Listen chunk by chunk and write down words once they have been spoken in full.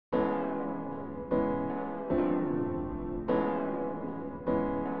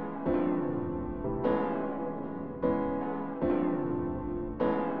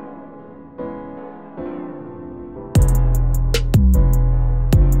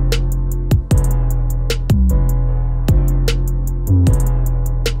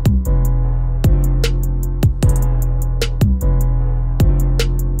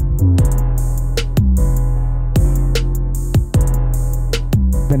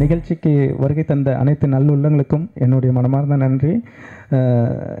நிகழ்ச்சிக்கு வருகை தந்த அனைத்து நல்லுள்ளங்களுக்கும் என்னுடைய மனமார்ந்த நன்றி.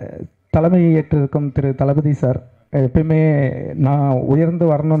 தலைமையை ஏற்றிருக்கும் திரு தளபதி சார், எப்பயுமே நான் உயர்ந்து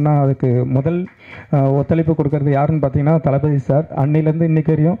வரணும்னா அதுக்கு முதல் ஒத்துழைப்பு கொடுக்கறது யாருன்னு பார்த்தீங்கன்னா தளபதி சார். அன்னிலேருந்து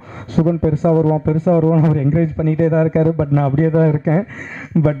இன்றைக்கி வரையும் சுகன் பெருசாக வருவான் அவர் என்கரேஜ் பண்ணிகிட்டே தான் இருக்கார். பட் நான் அப்படியே தான் இருக்கேன்.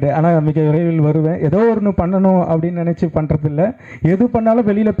 பட் ஆனால் மிக விரைவில் வருவேன். ஏதோ ஒன்று பண்ணணும் அப்படின்னு நினச்சி பண்ணுறதில்ல, எது பண்ணாலும்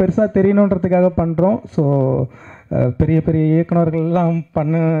வெளியில் பெருசாக தெரியணுன்றதுக்காக பண்ணுறோம். ஸோ பெரிய பெரிய இயக்குநர்கள்லாம்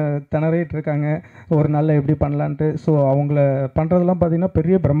திணறிட்டு இருக்காங்க ஒரு நாளில் எப்படி பண்ணலான்ட்டு. ஸோ அவங்கள பண்ணுறதெல்லாம் பார்த்திங்கன்னா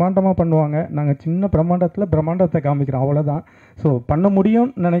பெரிய பிரம்மாண்டமாக பண்ணுவாங்க. நாங்கள் சின்ன பிரம்மாண்டத்தை காமிக்கிறோம், அவ்வளோதான். ஸோ பண்ண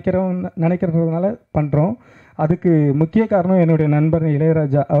முடியும்னு நினைக்கிறதுனால பண்ணுறோம். அதுக்கு முக்கிய காரணம் என்னுடைய நண்பர்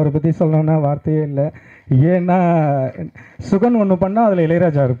இளையராஜா. அவரை பற்றி சொல்லணுன்னா வார்த்தையே இல்லை. ஏன்னா சுகன் ஒன்று பண்ணால் அதில்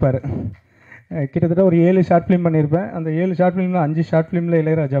இளையராஜா இருப்பார். கிட்டத்தட்ட ஒரு 7 ஷார்ட் ஃபிலிம் பண்ணியிருப்பேன். அந்த 7 ஷார்ட் ஃபிலிமில் 5 ஷார்ட் ஃபிலிமில்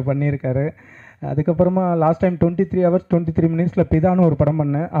இளையராஜா பண்ணியிருக்காரு. அதுக்கப்புறமா லாஸ்ட் டைம் 23 hours 23 minutesல பிதான்னு ஒரு படம்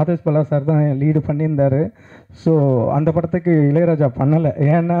பண்ணேன். ஆதர்ஷ் பலா சார் தான் லீடு பண்ணியிருந்தார். ஸோ அந்த படத்துக்கு இளையராஜா பண்ணலை.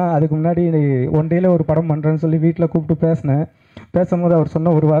 ஏன்னா அதுக்கு முன்னாடி ஒன் டேயில் ஒரு படம் பண்ணுறேன்னு சொல்லி வீட்டில் கூப்பிட்டு பேசும்போது அவர்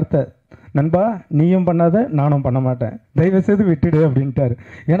சொன்ன ஒரு வார்த்தை, நண்பா நீயும் பண்ணாத நானும் பண்ண மாட்டேன், தயவுசெய்து விட்டுடு அப்படின்ட்டார்.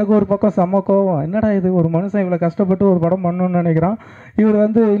 எனக்கு ஒரு பக்கம் செம்ம கோவம், என்னடா இது ஒரு மனுஷன் இவ்வளோ கஷ்டப்பட்டு ஒரு படம் பண்ணணும்னு நினைக்கிறான், இவர்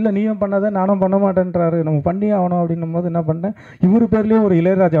இல்லை நீயும் பண்ணாத நானும் பண்ண மாட்டேன்றாரு, நம்ம பண்ணி ஆகணும் அப்படின்னும் போது என்ன பண்ணேன், இவர் பேர்லேயே ஒரு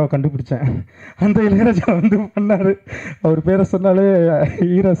இளையராஜாவை கண்டுபிடிச்சேன். அந்த இளையராஜா பண்ணார். அவர் பேரை சொன்னாலே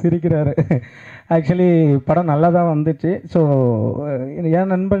ஹீரோ சிரிக்கிறாரு. ஆக்சுவலி படம் நல்லா தான் வந்துச்சு. ஸோ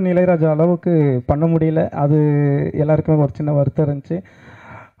என் நண்பன் இளையராஜா அளவுக்கு பண்ண முடியல, அது எல்லாருக்குமே ஒரு சின்ன வருத்தம் இருந்துச்சு.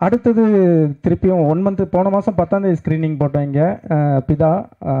 அடுத்தது திருப்பியும் 1 month போன மாதம் 10ஆம் தேதி ஸ்க்ரீனிங் போட்டோம் இங்கே பிதா.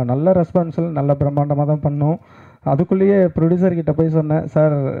 நல்ல ரெஸ்பான்ஸில் நல்ல பிரம்மாண்டமாக தான் பண்ணோம். அதுக்குள்ளேயே ப்ரொடியூசர்கிட்ட போய் சொன்னேன்,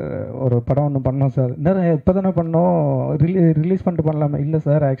 சார் ஒரு படம் ஒன்று பண்ணோம் சார். இன்னும் இப்போ தானே பண்ணோம், ரிலீஸ் பண்ணிட்டு பண்ணலாமா? இல்லை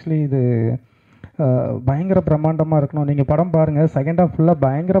சார், ஆக்சுவலி இது பயங்கர பிரம்மாண்டமாக இருக்கணும், நீங்கள் படம் பாருங்கள், செகண்ட் ஹாஃப் ஃபுல்லாக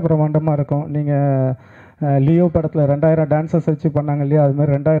பயங்கர பிரம்மாண்டமாக இருக்கும். நீங்கள் லியோ படத்தில் 2000 டான்சர்ஸ் வச்சு பண்ணாங்க இல்லையா,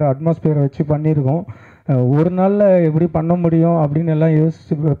 அதுமாதிரி 2000 அட்மாஸ்பியரை வச்சு பண்ணியிருக்கோம். ஒரு நாளில் எப்படி பண்ண முடியும் அப்படின்னு எல்லாம்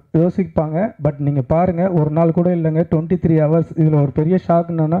யோசிப்பாங்க. பட் நீங்கள் பாருங்கள், ஒரு நாள் கூட இல்லைங்க, 23 hours. இதில் ஒரு பெரிய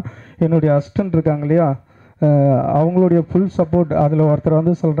ஷாக் என்னென்னா, என்னுடைய அசிஸ்டன்ட் இருக்காங்க இல்லையா, அவங்களுடைய ஃபுல் சப்போர்ட். அதில்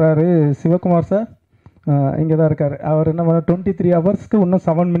ஒருத்தர் சொல்கிறாரு, சிவகுமார் சார் இங்கே தான் இருக்கார், அவர் என்ன பண்ண 23 hours இன்னும்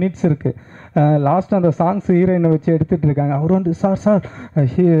 7 minutes இருக்குது. லாஸ்ட் அந்த சாங்ஸ் ஹீரோயினை வச்சு எடுத்துகிட்டு இருக்காங்க. அவர் சார்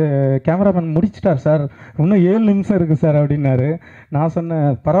கேமராமேன் முடிச்சிட்டார் சார், இன்னும் 7 நிமிஷம் இருக்குது சார் அப்படின்னாரு. நான்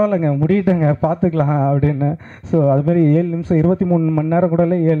சொன்னேன், பரவாயில்லைங்க முடியிட்டேங்க பார்த்துக்கலாம் அப்படின்னு. ஸோ அதுமாரி 7 நிமிஷம் 23 மணி நேரம் கூட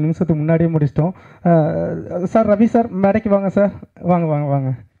இல்லை, 7 நிமிஷத்துக்கு முன்னாடியே முடிச்சிட்டோம். சார் ரவி சார் மேடைக்கு வாங்க சார்,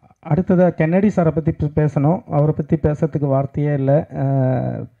 வாங்க. அடுத்ததாக கென்னடி சாரை பற்றி பேசணும். அவரை பற்றி பேசுறதுக்கு வார்த்தையே இல்லை.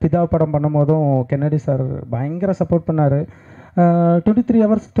 பிதா படம் பண்ணும் போதும் கென்னடி சார் பயங்கர சப்போர்ட் பண்ணார். 23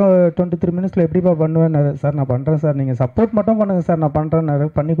 hours 23 minutesல எப்படிப்பா பண்ணுவேன்னாரு. சார் நான் பண்ணுறேன் சார், நீங்கள் சப்போர்ட் மட்டும் பண்ணுங்கள் சார், நான் பண்ணுறேன்னாரு.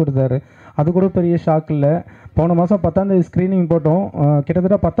 பண்ணி கொடுத்தாரு. அது கூட பெரிய ஷாக் இல்லை. போன மாதம் 10ஆம் தேதி ஸ்க்ரீனிங் போட்டோம்.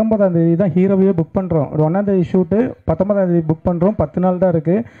 கிட்டத்தட்ட 19ஆம் தேதி தான் ஹீரோவையே புக் பண்ணுறோம். 1ஆம் தேதி ஷூட்டு, 19ஆம் தேதி புக் பண்ணுறோம். 10 நாள் தான்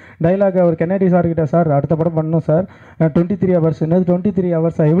இருக்குது. டைலாக் அவர் கென்னடி சார்கிட்ட, சார் அடுத்த படம் பண்ணணும் சார், 23 hours. என்னது 23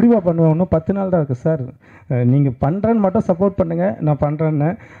 hours எப்படிப்பா பண்ணுவேன், இன்னும் 10 நாள் தான் இருக்குது சார், நீங்கள் பண்ணுறேன்னு மட்டும் சப்போர்ட் பண்ணுங்கள், நான்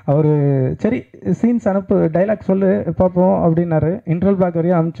பண்ணுறேன்னு. அவர் சரி சீன்ஸ் அனுப்பு, டைலாக் சொல்லு பார்ப்போம் அப்படின்னாரு. இன்ட்ரல் பேக்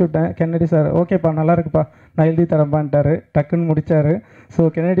வரையும் அனுப்பிச்சி விட்டேன். கென்னடி சார் ஓகேப்பா நல்லா இருக்குப்பா, நான் எழுதி தரப்பான்ட்டார். டக்குன்னு முடித்தார். ஸோ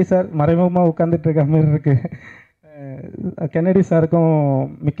கென்னடி சார் மறைமுகமாக உட்காந்துட்டு இருக்க மாதிரி இருக்குது. கென்னடி சாருக்கும்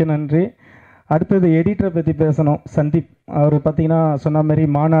மிக்க நன்றி. அடுத்தது எடிட்டரை பற்றி பேசணும். சந்தீப் அவர் பார்த்திங்கன்னா சொன்ன மாதிரி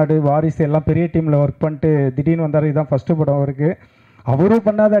மாநாடு, வாரிசு எல்லாம் பெரிய டீமில் ஒர்க் பண்ணிட்டு திடீர்னு வந்தார். இதுதான் ஃபஸ்ட்டு படம் அவருக்கு. அவரும்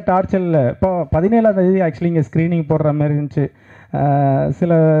பண்ணாத டார்ச்சரில் இப்போ 17ஆம் தேதி ஆக்சுவலி இங்கே ஸ்க்ரீனிங் போடுற மாதிரி இருந்துச்சு.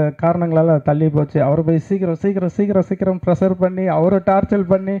 சில காரணங்களால் தள்ளி போச்சு. அவரை போய் சீக்கிரம் ப்ரெஷர் பண்ணி அவரை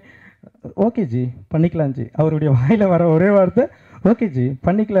டார்ச்சர் பண்ணி, ஓகே ஜி பண்ணிக்கலாம் ஜி, அவருடைய வாயில் வர ஒரே வார்த்தை ஓகே ஜி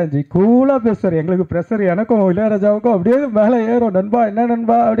பண்ணிக்கலாம் ஜி, கூலாக பேசுவார். எங்களுக்கு ப்ரெஷர், எனக்கும் இளையராஜாவுக்கும் அப்படியே மேலே ஏறும், நண்பா என்ன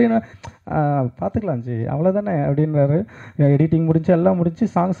நண்பா அப்படின்னு, பார்த்துக்கலாம் ஜி அவ்வளோதானே அப்படின்றாரு. எடிட்டிங் முடிச்சு எல்லாம் முடிச்சு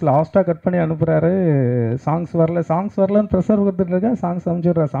சாங்ஸ் லாஸ்ட்டாக கட் பண்ணி அனுப்புகிறாரு. சாங்ஸ் வரலன்னு ப்ரெஷர் கொடுத்துட்ருக்கேன். சாங்ஸ்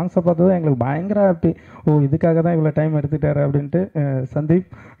அனுப்பிச்சுட்றேன். சாங்ஸை பார்த்ததும் எங்களுக்கு பயங்கர ஹாப்பி. ஓ இதுக்காக தான் இவ்வளோ டைம் எடுத்துட்டாரு அப்படின்ட்டு.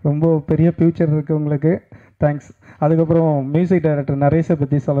 சந்தீப் ரொம்ப பெரிய ஃப்யூச்சர் இருக்குது உங்களுக்கு, தேங்க்ஸ். அதுக்கப்புறம் மியூசிக் டைரக்டர் நரேஷை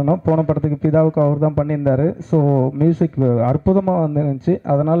பற்றி சொல்லணும். போன படத்துக்கு பிதாவுக்கு அவர் தான் பண்ணியிருந்தார். ஸோ மியூசிக் அற்புதமாக வந்துருந்துச்சு.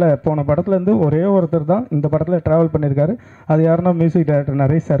 அதனால் போன படத்துலேருந்து ஒரே ஒருத்தர் தான் இந்த படத்தில் ட்ராவல் பண்ணியிருக்காரு. அது யாருன்னா மியூசிக் டைரக்டர்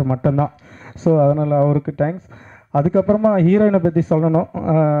நரேஷ் சார் மட்டும்தான். ஸோ அதனால் அவருக்கு தேங்க்ஸ். அதுக்கப்புறமா ஹீரோயினை பற்றி சொல்லணும்.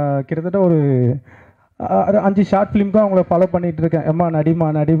 கிட்டத்தட்ட ஒரு 5 ஷார்ட் ஃபிலிம்க்கும் அவங்கள ஃபாலோ பண்ணிகிட்டு இருக்கேன். எம்மா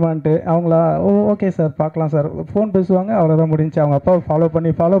நடிமான்ட்டு அவங்களா ஓகே சார் பார்க்கலாம் சார் ஃபோன் பேசுவாங்க, அவ்வளோதான் முடிஞ்சு. அவங்க அப்பாவை ஃபாலோ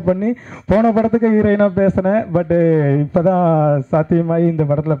பண்ணி போன படத்துக்கு ஹீரோயினாக பேசினேன். பட்டு இப்போ தான் சாத்தியமாகி இந்த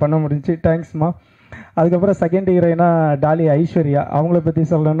படத்தில் பண்ண முடிஞ்சு. தேங்க்ஸ்மா. அதுக்கப்புறம் செகண்ட் ஹீரோயினா டாலி ஐஸ்வர்யா, அவங்கள பற்றி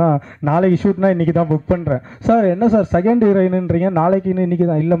சொல்லணும்னா நாளைக்கு ஷூட்னா இன்றைக்கி தான் புக் பண்ணுறேன். சார் என்ன சார் செகண்ட் ஹீரோயினுன்றீங்க, நாளைக்குன்னு இன்றைக்கி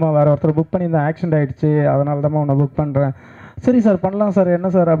தான். இல்லைம்மா வேறு ஒருத்தர் புக் பண்ணியிருந்தேன், ஆக்சிடென்ட் ஆகிடுச்சு, அதனால தான் உன்னை புக் பண்ணுறேன். சரி சார் பண்ணலாம் சார், என்ன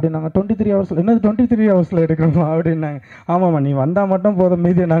சார் அப்படின்னாங்க. 23 ஹவர்ஸில், என்னது 23 ஹவர்ஸில் எடுக்கணுமா அப்படின்னாங்க. ஆமாம்மா நீ வந்தால் மட்டும் போதும்,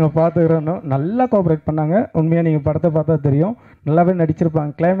 மீதியை நாங்கள் பார்த்துக்கிறோன்னு நல்லா கோஆப்ரேட் பண்ணாங்க. உண்மையாக நீங்கள் படத்தை பார்த்தா தெரியும், நல்லாவே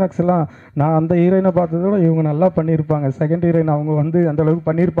நடிச்சிருப்பாங்க. கிளைமேக்ஸ் எல்லாம் நான் அந்த ஹீரோயினை பார்த்ததோட இவங்க நல்லா பண்ணியிருப்பாங்க. செகண்ட் ஹீரோயின் அவங்க வந்து அந்தளவுக்கு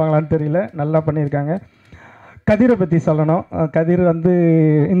பண்ணியிருப்பாங்களான்னு தெரியல, நல்லா பண்ணியிருக்காங்க. கதிரை பற்றி சொல்லணும். கதிர் வந்து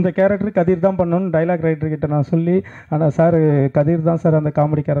இந்த கேரக்டர் கதிர் தான் பண்ணணும்னு டைலாக் ரைட்டர்கிட்ட நான் சொல்லி, ஆனால் சார் கதிர் தான் சார் அந்த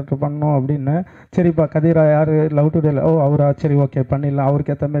காமெடி கேரக்டர் பண்ணணும் அப்படின்னு. சரிப்பா கதிரா யார், லவ் டுடேல, ஓ அவரா, சரி ஓகே பண்ணிடலாம்.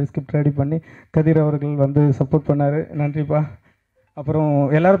 அவருக்கு ஏற்ற மாதிரி ஸ்கிரிப்ட் ரெடி பண்ணி கதிர் அவர்கள் வந்து சப்போர்ட் பண்ணார், நன்றிப்பா. அப்புறம்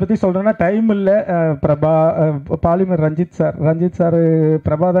எல்லாரை பற்றி சொல்கிறேன்னா டைம் இல்லை. பிரபா, பாலிமர் ரஞ்சித் சார்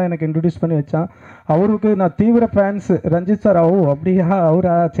பிரபா தான் எனக்கு இன்ட்ரடியூஸ் பண்ணி வச்சான். அவருக்கு நான் தீவிர ஃபேன்ஸு. ரஞ்சித் சார் ஓ அப்படியா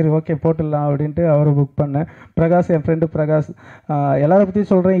அவரா, சரி ஓகே போட்டுடலாம் அப்படின்ட்டு அவரை புக் பண்ணேன். பிரகாஷ், என் ஃப்ரெண்டு பிரகாஷ். எல்லாரை பற்றி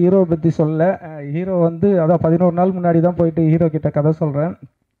சொல்கிறேன், ஹீரோவை பற்றி சொல்ல. ஹீரோ வந்து அதான் 11 நாள் முன்னாடி தான் போயிட்டு ஹீரோ கிட்ட கதை சொல்கிறேன்.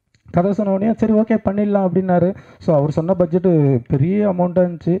 கதை சொன்னோடனே சரி ஓகே பண்ணிடலாம் அப்படின்னாரு. ஸோ அவர் சொன்ன பட்ஜெட்டு பெரிய அமௌண்ட்டாக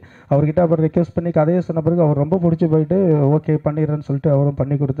இருந்துச்சு. அவர்கிட்ட அப்புறம் ரெக்வஸ்ட் பண்ணி கதையை சொன்ன பிறகு அவர் ரொம்ப பிடிச்சி போயிட்டு ஓகே பண்ணிடுறேன்னு சொல்லிட்டு அவரும்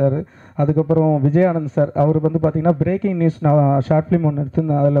பண்ணி கொடுத்தாரு. அதுக்கப்புறம் விஜயானந்த் சார், அவர் வந்து பார்த்திங்கன்னா பிரேக்கிங் நியூஸ் நான் ஷார்ட் ஃபிலிம் ஒன்று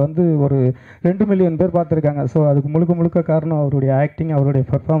எடுத்திருந்தேன். அதில் வந்து ஒரு 2 மில்லியன் பேர் பார்த்துருக்காங்க. ஸோ அதுக்கு முழுக்க காரணம் அவருடைய ஆக்டிங், அவருடைய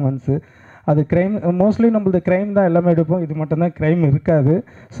பர்ஃபார்மன்ஸு. அது க்ரைம், மோஸ்ட்லி நம்மளது க்ரைம் தான் எல்லாமே எடுப்போம், இது மட்டும்தான் க்ரைம் இருக்காது.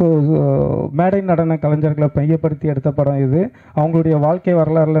 ஸோ மேடை நடன கலைஞர்களை மையப்படுத்தி எடுத்த படம் இது. அவங்களுடைய வாழ்க்கை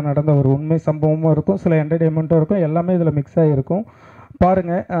வரலாறுல நடந்த ஒரு உண்மை சம்பவமும் இருக்கும், சில என்டர்டெயின்மெண்ட்டும் இருக்கும், எல்லாமே இதில் மிக்ஸ் ஆகிருக்கும்.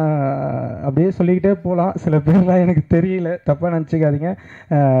 பாருங்கள். அப்படியே சொல்லிக்கிட்டே போகலாம், சில பேர்லாம் எனக்கு தெரியல, தப்பாக நினச்சிக்காதீங்க.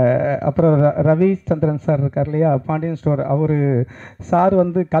 அப்புறம் ரவி சந்திரன் சார் இருக்கார் இல்லையா, பாண்டியன் ஸ்டோர், அவர் சார்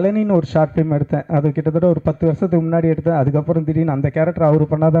வந்து கலைனின்னு ஒரு ஷார்ட் ஃபிலிம் எடுத்தேன். அது கிட்டத்தட்ட ஒரு 10 வருஷத்துக்கு முன்னாடி எடுத்தேன். அதுக்கப்புறம் திடீர்னு அந்த கேரக்டர்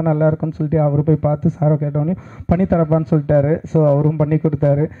அவர் பண்ணால் தான் நல்லாயிருக்குன்னு சொல்லிட்டு அவர் போய் பார்த்து சாரை கேட்டோன்னே பண்ணித்தரப்பான்னு சொல்லிட்டாரு. ஸோ அவரும் பண்ணி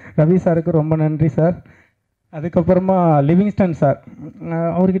கொடுத்தாரு. ரவி சாருக்கு ரொம்ப நன்றி சார். அதுக்கப்புறமா லிவிங்ஸ்டன் சார்,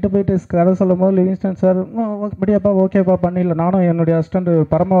 அவர்கிட்ட போயிட்டு கதை சொல்லும் போது லிவிங்ஸ்டன் சார் அப்படியாப்பா ஓகேப்பா பண்ணிடலாம். நானும் என்னுடைய அசிஸ்டண்ட்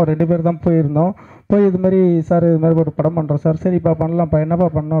பரமா 2 பேர் தான் போயிருந்தோம். போய் இதுமாரி சார் இதுமாதிரி ஒரு படம் பண்ணுறோம் சார், சரிப்பா பண்ணலாம்ப்பா, என்னப்பா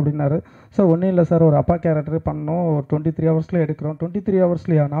பண்ணோம் அப்படின்னாரு. ஸோ ஒன்றும் இல்லை சார், ஒரு அப்பா கேரக்டர் பண்ணோம், ஒரு 23 ஹவர்ஸில் எடுக்கிறோம். 23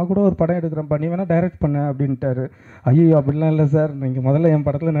 ஹவர்ஸ்லையா, நான் கூட ஒரு படம் எடுக்கிறேன்ப்பா, நீ வேணால் டைரக்ட் பண்ண அப்படின்ட்டாரு. ஐயோ அப்படிலாம் இல்லை சார், நீங்கள் முதல்ல என்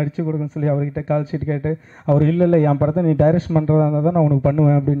படத்தில் நடிச்சு கொடுங்கன்னு சொல்லி அவர்கிட்ட கால் ஷீட் கேட்டு அவர் இல்லை என் படத்தை நீ டைரக்ஷன் பண்ணுறதா இருந்தால் தான் நான் உனக்கு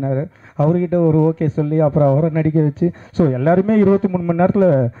பண்ணுவேன் அப்படின்னாரு. அவர்கிட்ட ஒரு ஓகே சொல்லி அப்புறம் அவரை நடிக்க வச்சு, ஸோ எல்லாருமே 23 மணி நேரத்தில்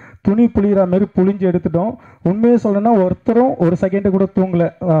துணி புளிகிற மாரி புளிஞ்சு எடுத்துட்டோம். உண்மையை சொல்லணும்னா ஒருத்தரும் ஒரு செகண்டு கூட தூங்கலை.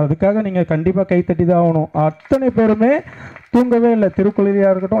 அதுக்காக நீங்கள் கண்டிப்பாக கைத்தட்டி தான் ஆகணும். அத்தனை பேருமே தூங்கவே இல்லை.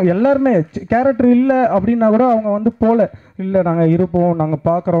 திருக்குளிரியாக இருக்கட்டும், எல்லாருமே கேரக்டர் இல்லை அப்படின்னா கூட அவங்க வந்து போல இல்லை நாங்கள் இருப்போம், நாங்கள்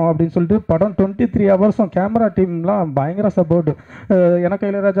பார்க்குறோம் அப்படின்னு சொல்லிட்டு படம் 23 ஹவர்ஸும் கேமரா டீம்லாம் பயங்கர சப்போர்ட்டு. எனக்கு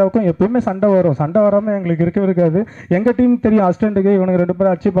இளையராஜாவுக்கும் எப்பவுமே சண்டை வரும், சண்டை வராமல் எங்களுக்கு இருக்கவே இருக்காது. எங்கள் டீம் தெரியும் அசிஸ்டண்ட்டுக்கு இவனுக்கு 2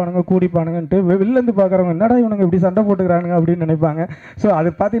 பேரும் அடிச்சுப்பானுங்க கூடிப்பானுங்கன்ட்டு. வெளிலேருந்து பார்க்குறவங்க என்னடா இவனுங்க இப்படி சண்டை போட்டுக்கிறானுங்க அப்படின்னு நினைப்பாங்க. ஸோ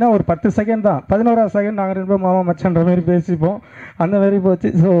அது பார்த்தீங்கன்னா ஒரு 10 செகண்ட் தான், 11ஆவது செகண்ட் நாங்கள் 2 பேரும் மாமா மச்சான்ற மாதிரி பேசிப்போம். அந்த மாதிரி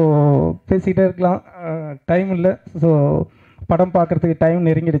போச்சு. ஸோ பேசிக்கிட்டே இருக்கலாம், டைம் இல்லை. ஸோ படம் பார்க்குறதுக்கு டைம்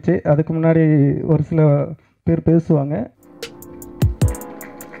நெருங்கிடுச்சு. அதுக்கு முன்னாடி ஒரு சில பேர் பேசுவாங்க.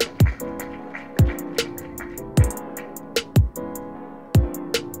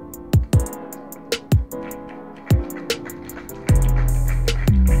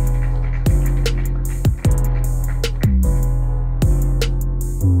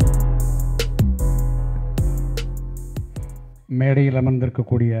 மேடையில்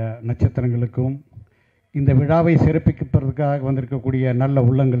அமர்ந்திருக்கக்கூடிய நட்சத்திரங்களுக்கும், இந்த விழாவை சிறப்பிப்பதற்காக வந்திருக்கக்கூடிய நல்ல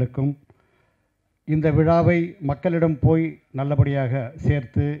உள்ளங்களுக்கும், இந்த விழாவை மக்களிடம் போய் நல்லபடியாக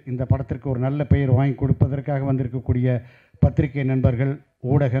சேர்த்து இந்த படத்திற்கு ஒரு நல்ல பெயர் வாங்கி கொடுப்பதற்காக வந்திருக்கக்கூடிய பத்திரிகை நண்பர்கள்,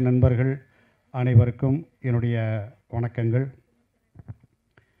 ஊடக நண்பர்கள் அனைவருக்கும் என்னுடைய வணக்கங்கள்.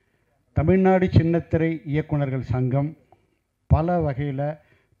 தமிழ்நாடு சின்னத்திரை இயக்குனர்கள் சங்கம் பல வகையில்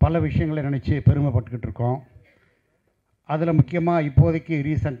பல விஷயங்களை நினச்சி பெருமைப்பட்டுக்கிட்டு இருக்கோம். அதில் முக்கியமாக இப்போதைக்கு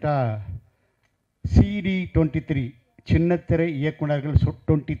ரீசண்டாக CD23 சின்னத்திரை இயக்குனர்கள்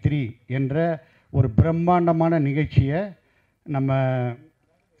 23 என்ற ஒரு பிரம்மாண்டமான நிகழ்ச்சியை நம்ம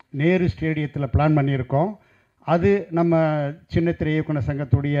நேரு ஸ்டேடியத்தில் பிளான் பண்ணியிருக்கோம். அது நம்ம சின்னத்திரை இயக்குனர்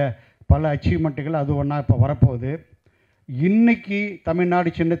சங்கத்துடைய பல அச்சீவ்மெண்ட்டுகள் அது ஒன்றா இப்போ வரப்போகுது. இன்றைக்கி தமிழ்நாடு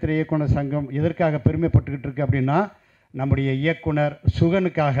சின்னத்திரை இயக்குனர் சங்கம் எதற்காக பெருமைப்பட்டுக்கிட்டு இருக்கு அப்படின்னா, நம்முடைய இயக்குனர்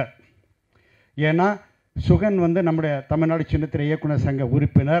சுகனுக்காக. ஏன்னா சுகன் வந்து நம்முடைய தமிழ்நாடு சின்னத்திரை இயக்குனர் சங்க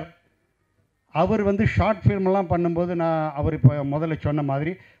உறுப்பினர். அவர் வந்து ஷார்ட் ஃபில்மெல்லாம் பண்ணும்போது அவர் இப்போ முதல்ல சொன்ன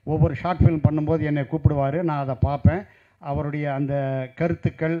மாதிரி ஒவ்வொரு ஷார்ட் ஃபில்ம் பண்ணும்போது என்னை கூப்பிடுவார், நான் அதை பார்ப்பேன். அவருடைய அந்த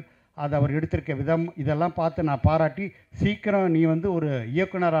கருத்துக்கள், அது அவர் எடுத்திருக்க விதம் இதெல்லாம் பார்த்து நான் பாராட்டி, சீக்கிரம் நீ வந்து ஒரு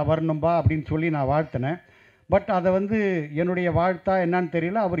இயக்குனராக வரணும்பா அப்படின்னு சொல்லி நான் வாழ்த்தினேன். பட் அதை வந்து என்னுடைய வாழ்த்தா என்னன்னு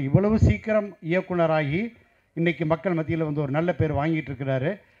தெரியல, அவர் இவ்வளவு சீக்கிரம் இயக்குனராகி இன்றைக்கி மக்கள் மத்தியில் வந்து ஒரு நல்ல பேர் வாங்கிட்டு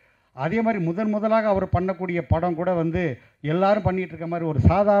இருக்கிறாரு. அதே மாதிரி முதலாக அவர் பண்ணக்கூடிய படம் கூட வந்து எல்லாரும் பண்ணிகிட்டு இருக்க மாதிரி ஒரு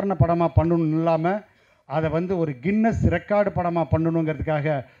சாதாரண படமாக பண்ணணும் இல்லாமல் அதை வந்து ஒரு கின்னஸ் ரெக்கார்டு படமாக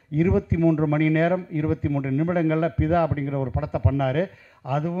பண்ணணுங்கிறதுக்காக 23 மணி நேரம் 23 நிமிடங்களில் பிதா அப்படிங்கிற ஒரு படத்தை பண்ணார்.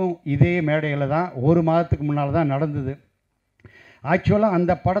 அதுவும் இதே மேடையில் தான் 1 மாதத்துக்கு முன்னால் தான் நடந்தது. ஆக்சுவலாக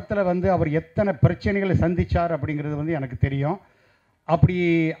அந்த படத்தில் வந்து அவர் எத்தனை பிரச்சனைகளை சந்தித்தார் அப்படிங்கிறது வந்து எனக்கு தெரியும். அப்படி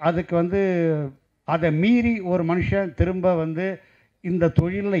அதுக்கு வந்து அதை மீறி ஒரு மனுஷன் திரும்ப வந்து இந்த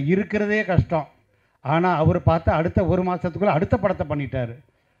தொழிலில் இருக்கிறதே கஷ்டம். ஆனால் அவர் பார்த்தா அடுத்த 1 மாதத்துக்குள்ளே அடுத்த படத்தை பண்ணிட்டார்.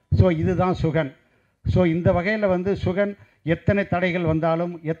 ஸோ இதுதான் சுகன். ஸோ இந்த வகையில் வந்து சுகன் எத்தனை தடைகள்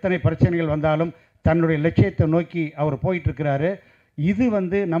வந்தாலும் எத்தனை பிரச்சனைகள் வந்தாலும் தன்னுடைய லட்சியத்தை நோக்கி அவர் போயிட்டுருக்கிறாரு. இது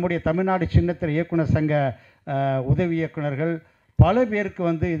வந்து நம்முடைய தமிழ்நாடு சின்னத்திரை இயக்குனர் சங்க உதவி இயக்குனர்கள் பல பேருக்கு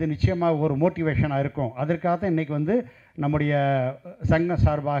வந்து இது நிச்சயமாக ஒரு மோட்டிவேஷனாக இருக்கும். அதற்காக தான் இன்றைக்கி வந்து நம்முடைய சங்கம்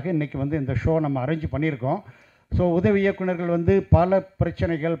சார்பாக இன்றைக்கி வந்து இந்த ஷோ நம்ம அரேஞ்ச் பண்ணியிருக்கோம். ஸோ உதவி இயக்குனர்கள் வந்து பல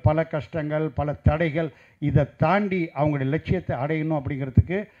பிரச்சனைகள், பல கஷ்டங்கள், பல தடைகள், இதை தாண்டி அவங்களுடைய லட்சியத்தை அடையணும்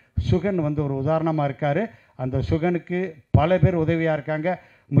அப்படிங்கிறதுக்கு சுகன் வந்து ஒரு உதாரணமாக இருக்கார். அந்த சுகனுக்கு பல பேர் உதவியாக இருக்காங்க.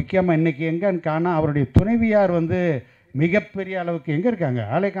 முக்கியமாக இன்றைக்கி எங்கன்னு காணா அவருடைய துணைவியார் வந்து மிகப்பெரிய அளவுக்கு எங்கே இருக்காங்க,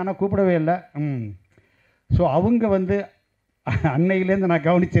 ஆளைக்கான கூப்பிடவே இல்லை. ஸோ அவங்க வந்து அன்னையிலேருந்து நான்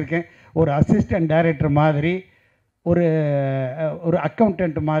கவனிச்சிருக்கேன், ஒரு அசிஸ்டன்ட் டைரக்டர் மாதிரி, ஒரு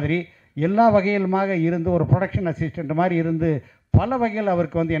அக்கௌண்டன்ட் மாதிரி எல்லா வகையிலுமாக இருந்து, ஒரு ப்ரொடக்ஷன் அசிஸ்டண்ட் மாதிரி இருந்து பல வகையில்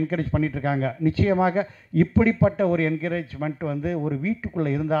அவருக்கு வந்து என்கரேஜ் பண்ணிகிட்ருக்காங்க. நிச்சயமாக இப்படிப்பட்ட ஒரு என்கரேஜ்மெண்ட் வந்து ஒரு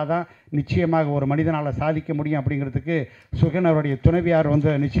வீட்டுக்குள்ளே இருந்தால் தான் நிச்சயமாக ஒரு மனிதனால் சாதிக்க முடியும் அப்படிங்கிறதுக்கு சுகன் அவருடைய துணைவியார்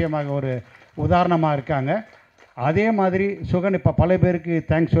வந்து நிச்சயமாக ஒரு உதாரணமாக இருக்காங்க. அதே மாதிரி சுகன் இப்போ பல பேருக்கு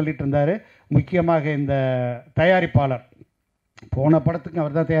தேங்க்ஸ் சொல்லிட்டு இருந்தார். முக்கியமாக இந்த தயாரிப்பாளர், போன படத்துக்கு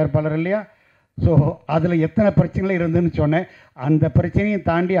அவர் தான் தயாரிப்பாளர் இல்லையா? ஸோ அதில் எத்தனை பிரச்சனைகள் இருந்துன்னு சொன்னேன். அந்த பிரச்சனையை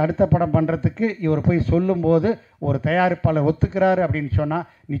தாண்டி அடுத்த படம் பண்ணுறதுக்கு இவர் போய் சொல்லும்போது ஒரு தயாரிப்பாளர் ஒத்துக்கிறாரு அப்படின்னு சொன்னால்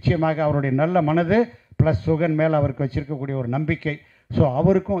நிச்சயமாக அவருடைய நல்ல மனது ப்ளஸ் சுகன் மேலே அவருக்கு வச்சுருக்கக்கூடிய ஒரு நம்பிக்கை. ஸோ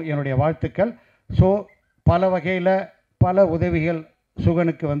அவருக்கும் என்னுடைய வாழ்த்துக்கள். ஸோ பல வகையில் பல உதவிகள்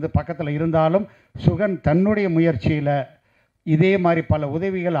சுகனுக்கு வந்து பக்கத்தில் இருந்தாலும் சுகன் தன்னுடைய முயற்சியில் இதே மாதிரி பல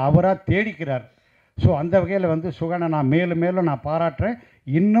உதவிகள் அவராக தேடிக்கிறார். ஸோ அந்த வகையில் வந்து சுகனை நான் மேலும் மேலும் நான் பாராட்டுறேன்.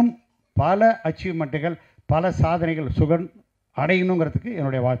 இன்னும் பல அச்சீவ்மெண்ட்டுகள், பல சாதனைகள் சுகன் அடையணுங்கிறதுக்கு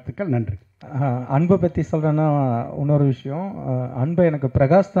என்னுடைய வாழ்த்துக்கள். நன்றி. அன்பை பற்றி சொல்கிறேன்னா இன்னொரு விஷயம், அன்பை எனக்கு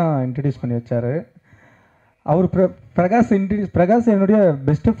பிரகாஷ் தான் இன்ட்ரடியூஸ் பண்ணி வச்சார். அவர் பிரகாஷ் என்னுடைய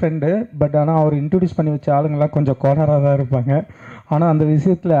பெஸ்ட்டு ஃப்ரெண்டு. பட் ஆனால் அவர் இன்ட்ரடியூஸ் பண்ணி வச்ச ஆளுங்களாம் கொஞ்சம் கோளாறாக தான் இருப்பாங்க. ஆனால் அந்த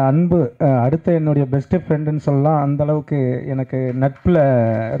விஷயத்தில் அன்பு அடுத்த என்னுடைய பெஸ்ட்டு ஃப்ரெண்டுன்னு சொல்லலாம். அந்தளவுக்கு எனக்கு நட்பில்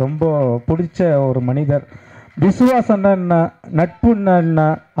ரொம்ப பிடிச்ச ஒரு மனிதர். விசுவாசம்னா என்ன, நட்புன்னா என்ன,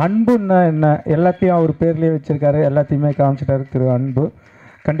 அன்புன்னா என்ன, எல்லாத்தையும் அவர் பேர்லேயே வச்சுருக்காரு, எல்லாத்தையுமே காமிச்சிட்டாரு திரு அன்பு.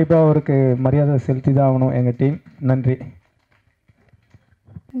 கண்டிப்பாக அவருக்கு மரியாதை செலுத்தி தான் ஆகணும் எங்கள் டீம். நன்றி.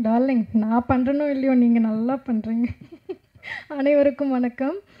 டார்லிங், நான் பண்ணுறனோ இல்லையோ, நீங்கள் நல்லா பண்ணுறீங்க. அனைவருக்கும்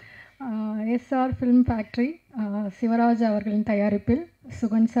வணக்கம். எஸ்ஆர் ஃபிலிம் ஃபேக்ட்ரி சிவராஜ் அவர்களின் தயாரிப்பில்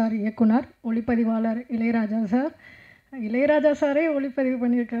சுகன் சார் இயக்குனர், ஒளிப்பதிவாளர் இளையராஜா சார். இளையராஜா சாரே ஒளிப்பதிவு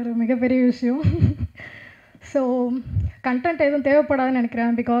பண்ணியிருக்காரு, மிகப்பெரிய விஷயம். ஸோ கண்டென்ட் எதுவும் தேவைப்படாதுன்னு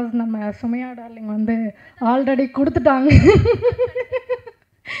நினைக்கிறேன். பிகாஸ் நம்ம சுமையா டார்லிங் வந்து ஆல்ரெடி கொடுத்துட்டாங்க.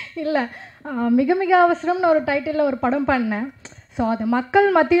 இல்லை, மிக மிக அவசரம்னு ஒரு டைட்டிலில் ஒரு படம் பண்ணேன். ஸோ அது மக்கள்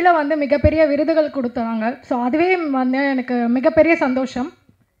மத்தியில் வந்து மிகப்பெரிய விருதுகள் கொடுத்தாங்க. ஸோ அதுவே வந்து எனக்கு மிகப்பெரிய சந்தோஷம்.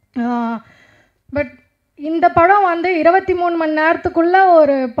 பட் இந்த படம் வந்து 23 மணி நேரத்துக்குள்ளே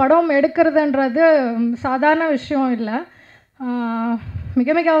ஒரு படம் எடுக்கிறதுன்றது சாதாரண விஷயம் இல்லை.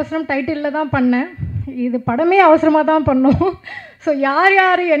 மிக மிக அவசரம் டைட்டிலில் தான் பண்ணேன். இது படமே அவசரமாக தான் பண்ணோம். ஸோ யார்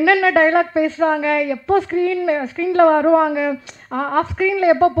யார் என்னென்ன டைலாக் பேசுகிறாங்க, எப்போ ஸ்க்ரீனில் வருவாங்க, ஆஃப்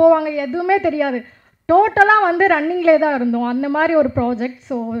ஸ்க்ரீனில் எப்போ போவாங்க, எதுவுமே தெரியாது. டோட்டலாக வந்து ரன்னிங்லே தான் இருந்தோம். அந்த மாதிரி ஒரு ப்ராஜெக்ட்.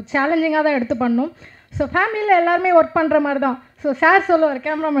 ஸோ சேலஞ்சிங்காக தான் எடுத்து பண்ணோம். ஸோ ஃபேமிலியில் எல்லாருமே ஒர்க் பண்ணுற மாதிரி தான். ஸோ சார் சொல்லுவார்,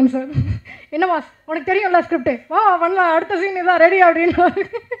 கேமராமேன் சார், என்னம்மா உனக்கு தெரியும்ல ஸ்கிரிப்டு, வா பண்ணலாம், அடுத்த சீன் இதான் ரெடி அப்படின்னு.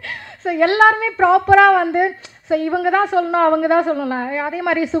 ஸோ எல்லாருமே ப்ராப்பராக வந்து ஸோ இவங்க தான் சொல்லணும், அவங்க தான் சொல்லணும். அதே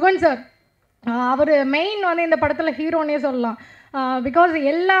மாதிரி சுகன் சார், அவர் மெயின் வந்து இந்த படத்தில் ஹீரோனே சொல்லலாம். பிகாஸ்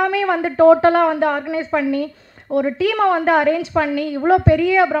எல்லாமே வந்து டோட்டலாக வந்து ஆர்கனைஸ் பண்ணி ஒரு டீமை வந்து அரேஞ்ச் பண்ணி இவ்வளோ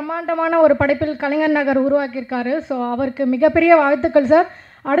பெரிய பிரம்மாண்டமான ஒரு படைப்பில் கலைஞர் நகர் உருவாக்கியிருக்காரு. ஸோ அவருக்கு மிகப்பெரிய வாழ்த்துக்கள் சார்.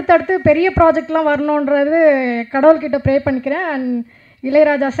 அடுத்தடுத்து பெரிய ப்ராஜெக்ட்லாம் வரணுன்றது கடவுள்கிட்ட ப்ரே பண்ணிக்கிறேன். அண்ட்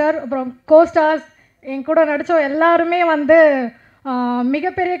இளையராஜா சார், அப்புறம் கோஸ்டார்ஸ், என் கூட நடித்தோம் எல்லாருமே வந்து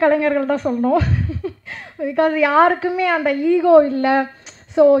மிகப்பெரிய கலைஞர்கள் தான் சொல்லணும். பிகாஸ் யாருக்குமே அந்த ஈகோ இல்லை.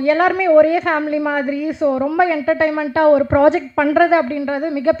 ஸோ எல்லாருமே ஒரே ஃபேமிலி மாதிரி. ஸோ ரொம்ப என்டர்டைன்மெண்ட்டாக ஒரு ப்ராஜெக்ட் பண்ணுறது அப்படின்றது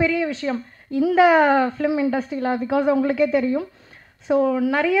மிகப்பெரிய விஷயம் இந்த ஃபிலிம் இண்டஸ்ட்ரியில். பிகாஸ் உங்களுக்கே தெரியும். ஸோ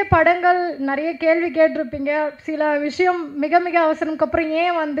நிறைய படங்கள் நிறைய கேள்வி கேட்டிருப்பீங்க. சில விஷயம் மிக மிக அவசரம்க்கு அப்புறம்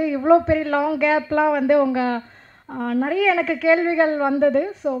ஏன் வந்து இவ்வளோ பெரிய லாங் கேப்லாம் வந்து நிறைய எனக்கு கேள்விகள் வந்தது.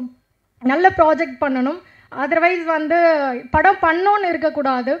 ஸோ நல்ல ப்ராஜெக்ட் பண்ணணும். அதர்வைஸ் வந்து படம் பண்ணோன்னு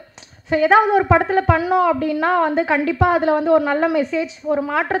இருக்கக்கூடாது. ஸோ ஏதாவது ஒரு படத்தில் பண்ணோம் அப்படின்னா வந்து கண்டிப்பாக அதில் வந்து ஒரு நல்ல மெசேஜ், ஒரு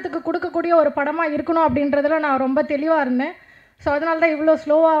மாற்றத்துக்கு கொடுக்கக்கூடிய ஒரு படமாக இருக்கணும் அப்படின்றதுல நான் ரொம்ப தெளிவாக இருந்தேன். ஸோ அதனால தான் இவ்வளோ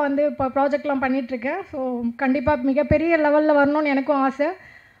ஸ்லோவாக வந்து இப்போ ப்ராஜெக்ட்லாம் பண்ணிகிட்ருக்கேன். ஸோ கண்டிப்பாக மிகப்பெரிய லெவலில் வரணும்னு எனக்கும் ஆசை.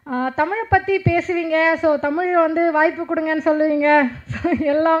 தமிழை பற்றி பேசுவீங்க, ஸோ தமிழ் வந்து வாய்ப்பு கொடுங்கன்னு சொல்லுவீங்க.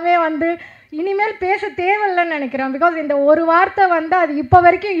 எல்லாமே வந்து இனிமேல் பேச தேவையில்லைன்னு நினைக்கிறேன். பிகாஸ் இந்த ஒரு வார்த்தை வந்து அது இப்போ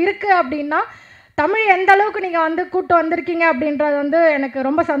வரைக்கும் இருக்குது அப்படின்னா தமிழ் எந்த அளவுக்கு நீங்கள் வந்து கூட்டு வந்திருக்கீங்க அப்படின்றது வந்து எனக்கு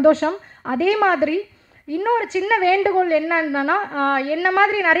ரொம்ப சந்தோஷம். அதே மாதிரி இன்னொரு சின்ன வேண்டுகோள் என்னன்னா, என்ன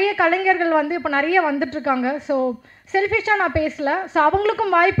மாதிரி நிறைய கலைஞர்கள் வந்து இப்போ நிறைய வந்துட்டுருக்காங்க. ஸோ செல்ஃபிஷாக நான் பேசலை. ஸோ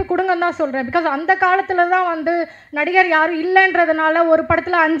அவங்களுக்கும் வாய்ப்பு கொடுங்கன்னு தான் சொல்கிறேன். பிகாஸ் அந்த காலத்தில் தான் வந்து நடிகர் யாரும் இல்லைன்றதுனால ஒரு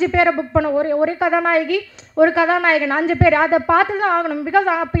படத்தில் 5 பேரை புக் பண்ண, ஒரே கதாநாயகி ஒரு கதாநாயகன் 5 பேர், அதை பார்த்து தான் ஆகணும். பிகாஸ்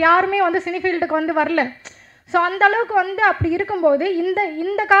அப்போ யாருமே வந்து சினி ஃபீல்டுக்கு வந்து வரல. ஸோ அந்த அளவுக்கு வந்து அப்படி இருக்கும்போது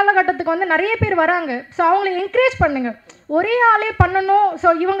இந்த காலகட்டத்துக்கு வந்து நிறைய பேர் வராங்க. ஸோ அவங்கள என்கரேஜ் பண்ணுங்கள். ஒரே ஆளே பண்ணணும், ஸோ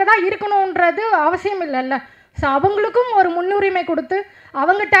இவங்க தான் இருக்கணுன்றது அவசியம் இல்லைல்ல. ஸோ அவங்களுக்கும் ஒரு முன்னுரிமை கொடுத்து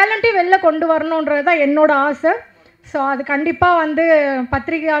அவங்க டேலண்ட்டையும் வெளில கொண்டு வரணுன்றது தான் என்னோட ஆசை. ஸோ அது கண்டிப்பாக வந்து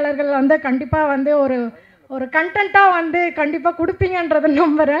பத்திரிகையாளர்கள் வந்து கண்டிப்பாக வந்து ஒரு கண்டென்ட்டாக வந்து கண்டிப்பாக கொடுப்பீங்கன்றதை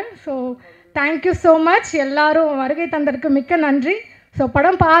நம்புகிறேன். So thank you so much. எல்லோரும் வருகை தந்ததற்கு மிக்க நன்றி. ஸோ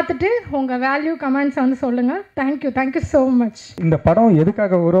படம் பார்த்துட்டு உங்கள் வேல்யூ கமெண்ட்ஸ் வந்து சொல்லுங்கள். Thank you so much. இந்த படம்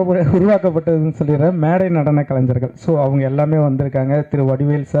எதுக்காக உருவாக்கப்பட்டதுன்னு சொல்லிடுறேன். மேடை நடன கலைஞர்கள். ஸோ அவங்க எல்லாமே வந்திருக்காங்க. திரு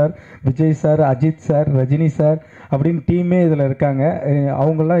Vadivel sir, Vijay sir, Ajith sir, Rajini sir அப்படின்னு டீமே இதில் இருக்காங்க.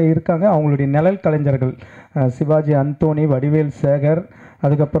 அவங்களாம் இருக்காங்க. அவங்களுடைய நிழல் கலைஞர்கள் சிவாஜி, அந்தோனி, வடிவேல், சேகர்,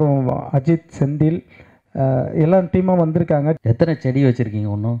 அதுக்கப்புறம் அஜித், செந்தில், எல்லா டீமாக வந்திருக்காங்க. எத்தனை செடி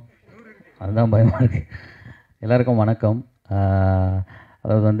வச்சுருக்கீங்க? ஒன்றும் அதுதான் பயமாக இருக்குது. எல்லாருக்கும் வணக்கம்.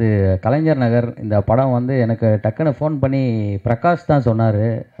 அதாவது வந்து கலைஞர் நகர் இந்த படம் வந்து எனக்கு டக்குன்னு ஃபோன் பண்ணி பிரகாஷ் தான் சொன்னார்.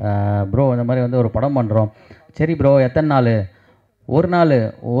 ப்ரோ இந்த மாதிரி வந்து ஒரு படம் பண்ணுறோம். சரி ப்ரோ, எத்தனை நாள்? ஒரு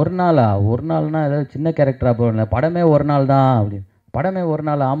நாளா? ஒரு நாள்னா ஏதாவது சின்ன கேரக்டராக ப்ரோ? படமே ஒரு நாள் தான் அப்படின்னு. படமே ஒரு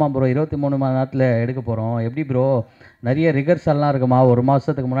நாள்? ஆமாம் ப்ரோ, 23 மணி நேரத்தில் எடுக்க போகிறோம். எப்படி ப்ரோ, நிறைய ரிகர்சல்லாம் இருக்குமா? ஒரு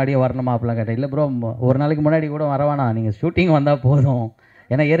மாதத்துக்கு முன்னாடியே வரணுமா அப்படிலாம் கேட்டேன். இல்லை ப்ரோ, ஒரு நாளைக்கு முன்னாடி கூட வர வேணாம், நீங்கள் ஷூட்டிங் வந்தால் போதும்.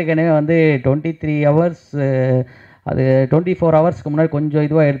 ஏன்னா ஏற்கனவே வந்து 23 ஹவர்ஸ், அது 24 ஹவர்ஸ்க்கு முன்னாடி கொஞ்சம்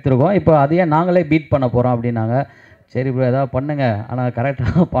இதுவாக எடுத்துருக்கோம். இப்போ அதையே நாங்களே பீட் பண்ண போகிறோம் அப்படின்னாங்க. சரி ப்ரோ, எதாவது பண்ணுங்க, ஆனால்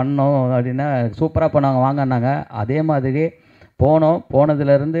கரெக்டாக பண்ணோம் அப்படின்னா சூப்பராக பண்ணாங்க வாங்கினாங்க. அதே மாதிரி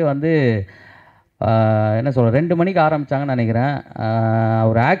போனதுலேருந்து வந்து என்ன சொல்கிறேன், 2 மணிக்கு ஆரம்பித்தாங்கன்னு நினைக்கிறேன்.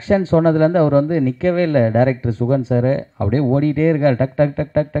 அவர் ஆக்ஷன் சொன்னதுலேருந்து அவர் வந்து நிற்கவே இல்லை. டைரக்டர் சுகன் சார் அப்படியே ஓடிட்டே இருக்கார், டக் டக்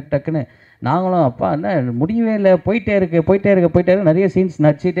டக் டக் டக் டக்குன்னு. நாங்களும் அப்பா என்ன முடியவே இல்லை, போயிட்டே இருக்கு. நிறைய சீன்ஸ்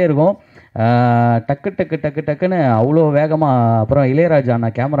நடிச்சிட்டே இருக்கும். டக்கு டக்கு டக்கு டக்குன்னு அவ்வளோ வேகமாக. அப்புறம் இளையராஜா அண்ணா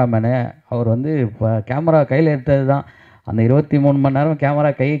கேமராமேனு, அவர் வந்து இப்போ கேமரா கையில் எடுத்தது தான். அந்த 23 மணி நேரம்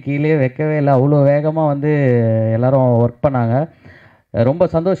கேமரா கையை கீழே வைக்கவே இல்லை. அவ்வளோ வேகமாக வந்து எல்லோரும் ஒர்க் பண்ணாங்க. ரொம்ப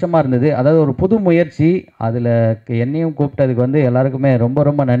சந்தோஷமாக இருந்தது. அதாவது ஒரு புது முயற்சி. அதில் என்னையும் கூப்பிட்டதுக்கு வந்து எல்லாருக்குமே ரொம்ப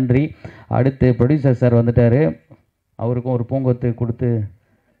ரொம்ப நன்றி. அடுத்து ப்ரொடியூசர் சார் வந்துட்டார். அவருக்கும் ஒரு பூங்கொத்து கொடுத்து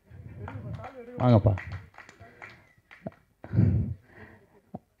வாங்கப்பா.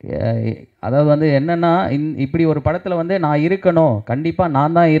 அதாவது வந்து என்னென்னா, இப்படி ஒரு படத்தில் வந்து நான் இருக்கணும், கண்டிப்பாக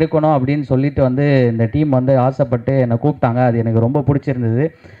நான் தான் இருக்கணும் அப்படின்னு சொல்லிட்டு வந்து இந்த டீம் வந்து ஆசைப்பட்டு என்னை கூப்பிட்டாங்க. அது எனக்கு ரொம்ப பிடிச்சிருந்தது.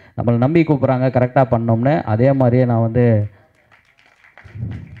 நம்மளை நம்பி கூப்பிட்றாங்க, கரெக்டாக பண்ணோம்னு. அதே மாதிரியே நான் வந்து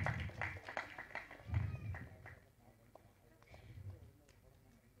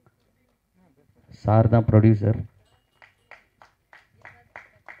சார் தான் producer,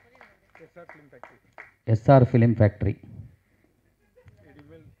 SR film factory.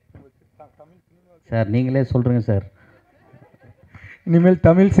 Sir நீங்களே சொல்கிறீங்க சார். இனிமேல்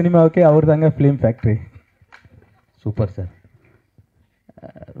தமிழ் சினிமாவுக்கே அவர் தாங்க ஃபிலிம் ஃபேக்ட்ரி. சூப்பர் சார்,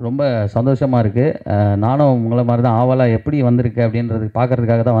 ரொம்ப சந்தோஷமாக இருக்குது. நானும் உங்களை மாதிரி தான் ஆவலாக எப்படி வந்திருக்கு அப்படின்றது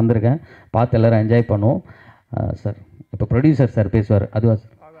பார்க்குறதுக்காக தான் வந்திருக்கேன். பார்த்து எல்லோரும் என்ஜாய் பண்ணுவோம். சார் இப்போ ப்ரொடியூசர் சார் பேசுவார். அதுவா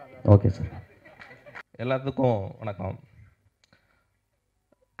சார்? Okay sir. எல்லாத்துக்கும் வணக்கம்.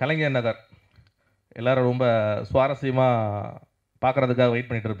 கலைஞர் நகர் எல்லோரும் ரொம்ப சுவாரஸ்யமாக பார்க்குறதுக்காக வெயிட்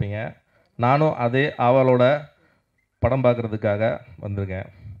பண்ணிகிட்டு இருப்பீங்க. நானும் அதே ஆவலோட படம் பார்க்குறதுக்காக வந்திருக்கேன்.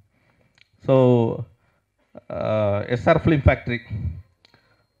 ஸோ எஸ்ஆர் ஃபிலிம் ஃபேக்ட்ரி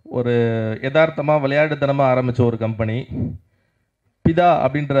ஒரு யதார்த்தமாக விளையாட்டுத்தனமாக ஆரம்பித்த ஒரு கம்பெனி. பிதா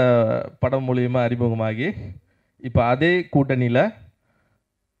அப்படின்ற படம் மூலியமாக அறிமுகமாகி இப்போ அதே கூட்டணியில்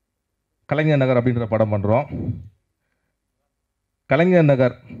கலைஞர் நகர் அப்படின்ற படம் பண்ணுறோம். கலைஞர்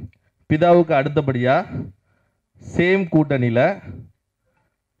நகர் பிதாவுக்கு அடுத்தபடியாக சேம் கூட்டணியில்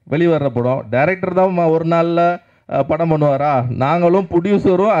வெளிவர்ற படம். டைரக்டர் தான் ஒரு நாளில் படம் பண்ணுவாரா, நாங்களும்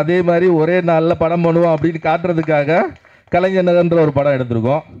ப்ரொடியூசரும் அதே மாதிரி ஒரே நாளில் படம் பண்ணுவோம் அப்படின்னு காட்டுறதுக்காக கலைஞர் நகர்ன்ற ஒரு படம்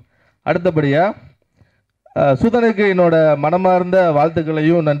எடுத்திருக்கோம். அடுத்தபடியாக சுதனுக்கு என்னோட மனமார்ந்த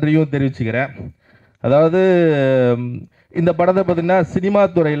வாழ்த்துக்களையும் நன்றியும் தெரிவிச்சுக்கிறேன். அதாவது இந்த படத்தை பார்த்திங்கன்னா சினிமா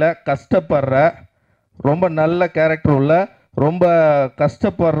துறையில் கஷ்டப்படுற ரொம்ப நல்ல கேரக்டர் உள்ள ரொம்ப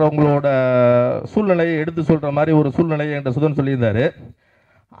கஷ்டப்படுறவங்களோட சூழ்நிலையை எடுத்து சொல்கிற மாதிரி ஒரு சூழ்நிலையை என்கிட்ட சுதன் சொல்லியிருந்தார்.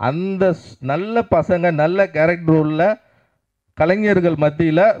 அந்த நல்ல பசங்க நல்ல கேரக்டர் உள்ள கலைஞர்கள்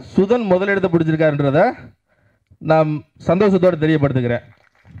மத்தியில் சுதன் முதலிடத்தை பிடிச்சிருக்காருன்றதை நான் சந்தோஷத்தோடு தெரியப்படுத்துகிறேன்.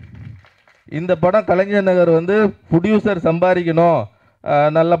 இந்த படம் கலைஞர் நகர் வந்து ப்ரொடியூசர் சம்பாதிக்கணும்,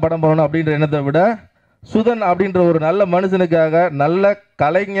 நல்ல படம் பண்ணணும் அப்படின்ற எண்ணத்தை விட சுதன் அப்படின்ற ஒரு நல்ல மனுஷனுக்காக நல்ல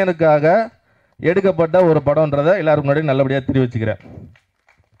கலைஞனுக்காக எடுக்கப்பட்ட ஒரு படம்ன்றதை எல்லாருக்கும் முன்னாடி நல்லபடியாக தெரிவிச்சுக்கிறேன்.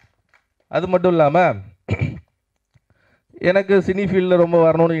 அது மட்டும் இல்லாமல் எனக்கு சினி ஃபீல்டில் ரொம்ப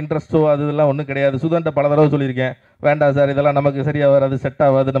வரணும்னு இன்ட்ரெஸ்ட்டோ அது இதெல்லாம் ஒன்றும் கிடையாது. சுதன்ட்ட பல தடவை சொல்லியிருக்கேன், வேண்டாம் சார் இதெல்லாம் நமக்கு சரியாக வராது, செட்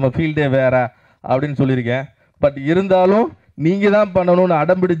ஆகாது, நம்ம ஃபீல்டே வேறு அப்படின்னு சொல்லியிருக்கேன். பட் இருந்தாலும் நீங்கள் தான் பண்ணணும்னு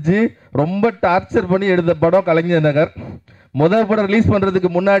அடம்பிடிச்சு ரொம்ப டார்ச்சர் பண்ணி எடுத்த படம் கலைஞர் நகர். முதல் படம் ரிலீஸ்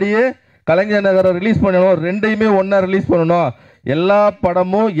பண்ணுறதுக்கு முன்னாடியே கலைஞர் நகரை ரிலீஸ் பண்ணணும், ரெண்டையுமே ஒன்றா ரிலீஸ் பண்ணணும், எல்லா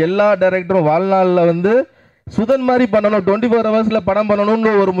படமும் எல்லா டைரக்டரும் வாழ்நாளில் வந்து சுதன் மாதிரி பண்ணணும், 24 ஹவர்ஸில் படம்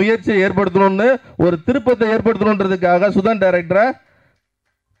பண்ணணும்னு ஒரு முயற்சியை ஏற்படுத்தணும்னு ஒரு திருப்பத்தை ஏற்படுத்தணுன்றதுக்காக சுதன் டைரக்டரை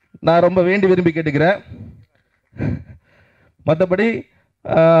நான் ரொம்ப வேண்டி விரும்பி கேட்டுக்கிறேன். மற்றபடி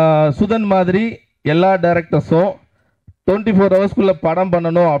சுதன் மாதிரி எல்லா டைரக்டர்ஸும் 24 ஹவர்ஸ்க்குள்ளே படம்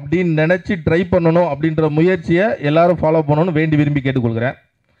பண்ணணும் அப்படின்னு நினச்சி ட்ரை பண்ணணும் அப்படின்ற முயற்சியை எல்லாரும் ஃபாலோ பண்ணணும்னு வேண்டி விரும்பி கேட்டுக்கொள்கிறேன்.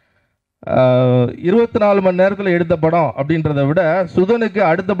 24 மணி நேரத்தில் எடுத்த படம் அப்படின்றத விட சுதனுக்கு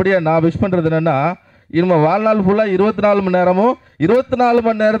அடுத்தபடியாக நான் விஷ் பண்ணுறது என்னென்னா, இனிமேல் வாழ்நாள் ஃபுல்லாக 24 மணி நேரமும் 24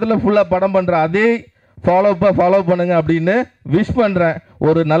 மணி நேரத்தில் ஃபுல்லாக படம் பண்ணுற அதே ஃபாலோ பண்ணுங்க அப்படின்னு விஷ் பண்ணுறேன்.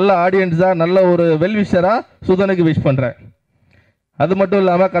 ஒரு நல்ல ஆடியன்ஸாக நல்ல ஒரு வெல்விஷராக சுதனுக்கு விஷ் பண்ணுறேன். அது மட்டும்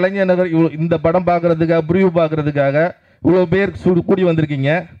இல்லாமல் கலைஞர் நகர் இந்த படம் பார்க்குறதுக்காக ப்ரிவ்யூ பார்க்குறதுக்காக இவ்வளோ பேர் கூடி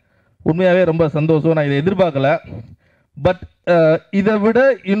வந்திருக்கீங்க. உண்மையாகவே ரொம்ப சந்தோஷம். நான் இதை எதிர்பார்க்கல. பட் இதை விட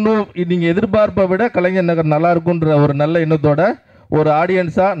இன்னும் நீங்கள் எதிர்பார்ப்பை விட கலைஞர் நகர் நல்லா இருக்குன்ற ஒரு நல்ல எண்ணத்தோட ஒரு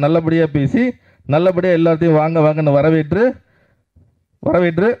ஆடியன்ஸாக நல்லபடியாக பேசி நல்லபடியாக எல்லாத்தையும் வாங்கன்னு வரவேற்று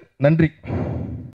நன்றி.